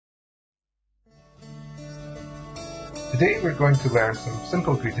Today we're going to learn some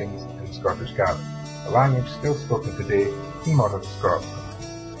simple greetings in Scottish Gaelic, a language still spoken today in modern Scotland.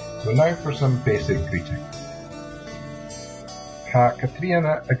 So now for some basic greetings. Ha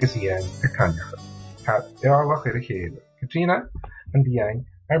Katrina agus Ian a Canyacha. Ha Earlach ar a Chéile. Katrina and Ian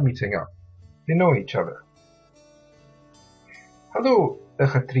are meeting up. They know each other. Hello,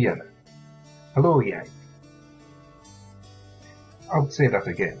 Katrina. Hello, Ian. I'll say that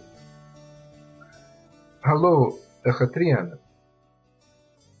again. Hello, Katrina.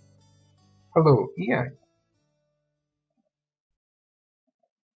 Hello, Ian.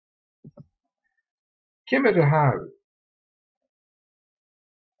 Kimmer de hau.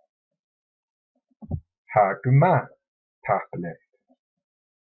 Ha gema tapele.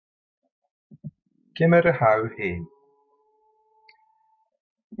 Kimmer de hau heen.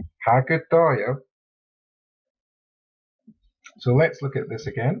 Ha gedoyle. So let's look at this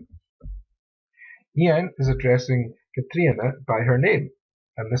again. Ian is addressing Katrina by her name,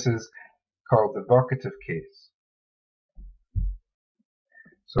 and this is called the vocative case.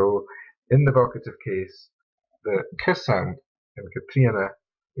 So in the vocative case, the k sound in Katrina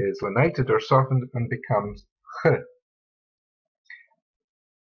is lenited or softened and becomes ch.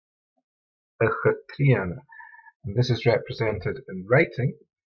 A Katrina. And this is represented in writing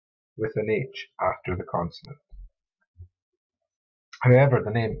with an H after the consonant. However,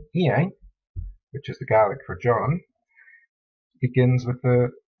 the name Ian, which is the Gaelic for John, begins with the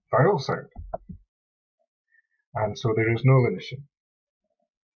vowel sound, and so there is no lenition.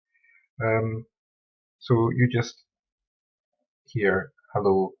 So you just hear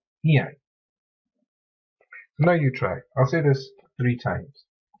hello Ian. So now you try. I'll say this 3 times.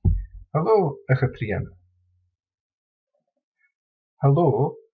 Hello Katrina.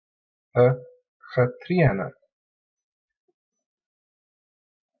 Hello Katrina.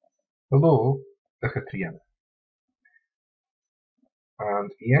 Hello Katrina.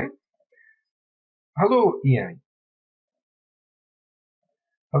 And Ian. Hello Ian.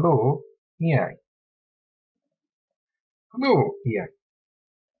 Hello Ian. Hello Ian.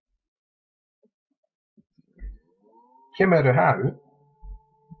 Kimmer de hau,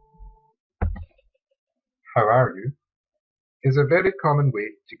 how are you, is a very common way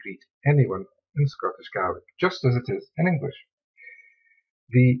to greet anyone in Scottish Gaelic, just as it is in English.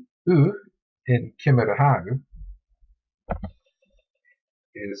 The U in Kimmer de hau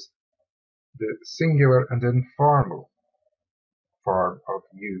is the singular and informal form of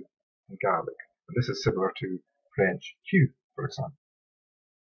you in Gaelic. And this is similar to French tu, for example.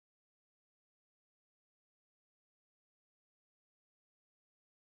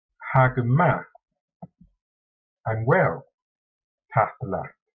 Hagma. I'm well. Tapala.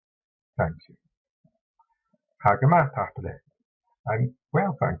 Thank you. Hagma tapale. I'm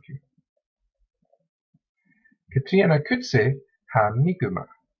well, thank you. Katrina could say ha miguma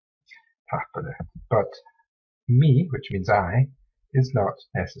tapale, but me, which means I, is not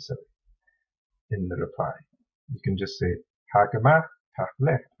necessary in the reply. You can just say hagama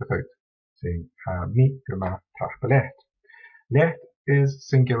tapale without saying ha miguma tapale. Let is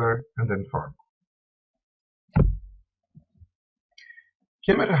singular and informal.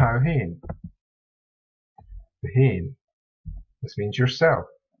 Kimmer de hau heen. The heen. This means yourself,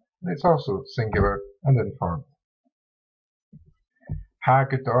 and it's also singular and informal. Ha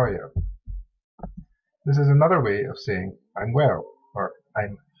gedoyle. This is another way of saying I'm well or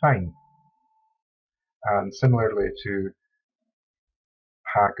I'm fine. And similarly to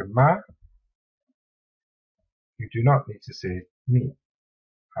ha gema, you do not need to say me.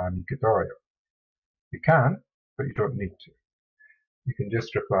 Ha mi gedoyle. You can, but you don't need to. You can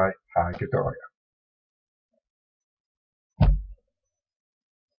just reply ha gedoyle.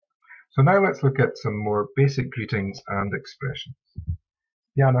 So now let's look at some more basic greetings and expressions.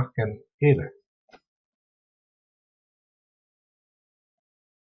 Bianach gen ele.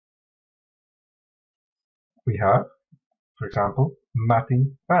 We have, for example,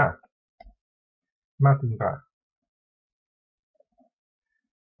 matin ba. Matin ba.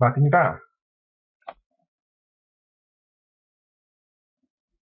 Matin ba.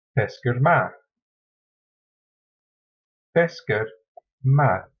 Pesker ma. Pesker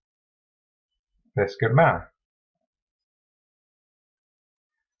ma. Pesker ma.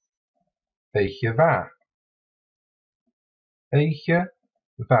 Eiche va. Eiche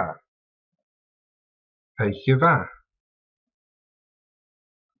va. Eiche va.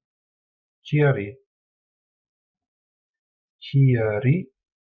 Chiari. Chiari.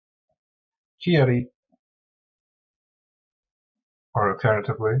 Chiari. Or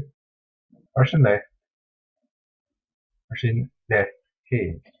alternatively, Arshin le. Arshin le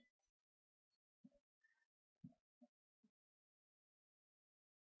he.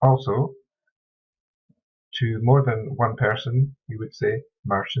 Also, to more than one person, you would say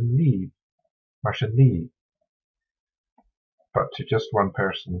Martian Lee. But to just one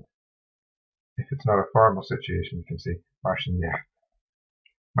person, if it's not a formal situation, you can say Martian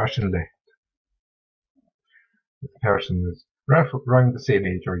Le. If the person is around the same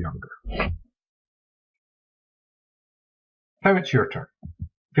age or younger. Now it's your turn.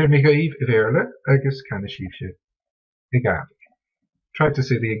 Ver mi gaib verle agus can shifje in Gaelic. Try to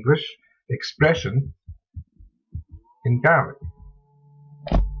say the English expression in Gaelic.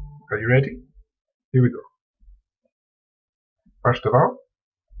 Are you ready? Here we go. First of all,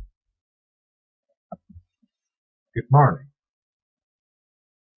 good morning.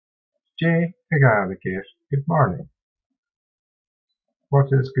 Jay Gaelic here. Good morning. What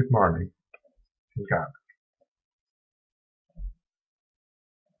is good morning in Gaelic?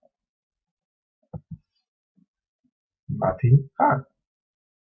 Matin Fad.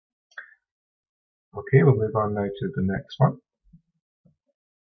 Okay, we'll move on now to the next one.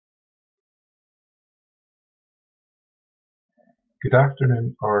 Good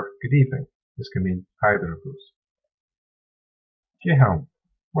afternoon or good evening. This can mean either of those. Jehan,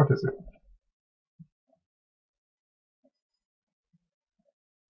 what is it?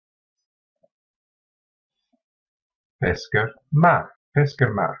 Pesker ma.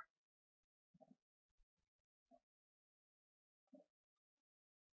 Pesker ma.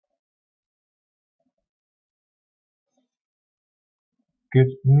 Good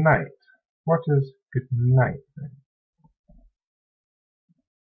night. What is good night then?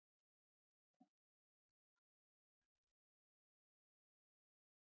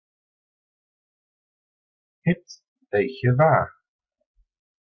 It's Deicheva.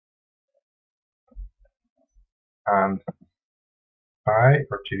 And bye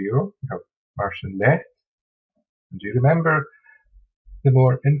or cheerio, you have Martian Le. And do you remember the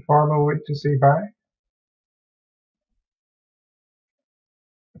more informal way to say bye?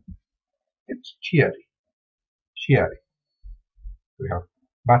 It's cheery. Cheery. We have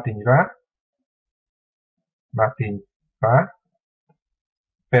Matin va,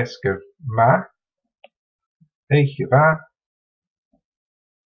 Pesker ma, Deicheva,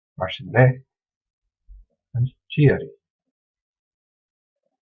 Martian Le, and cheery.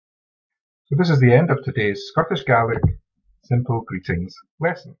 So this is the end of today's Scottish Gaelic Simple Greetings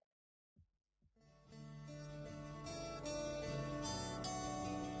lesson.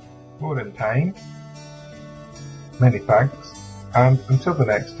 More in time. Many thanks, and until the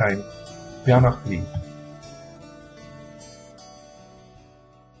next time, Beannacht Lee.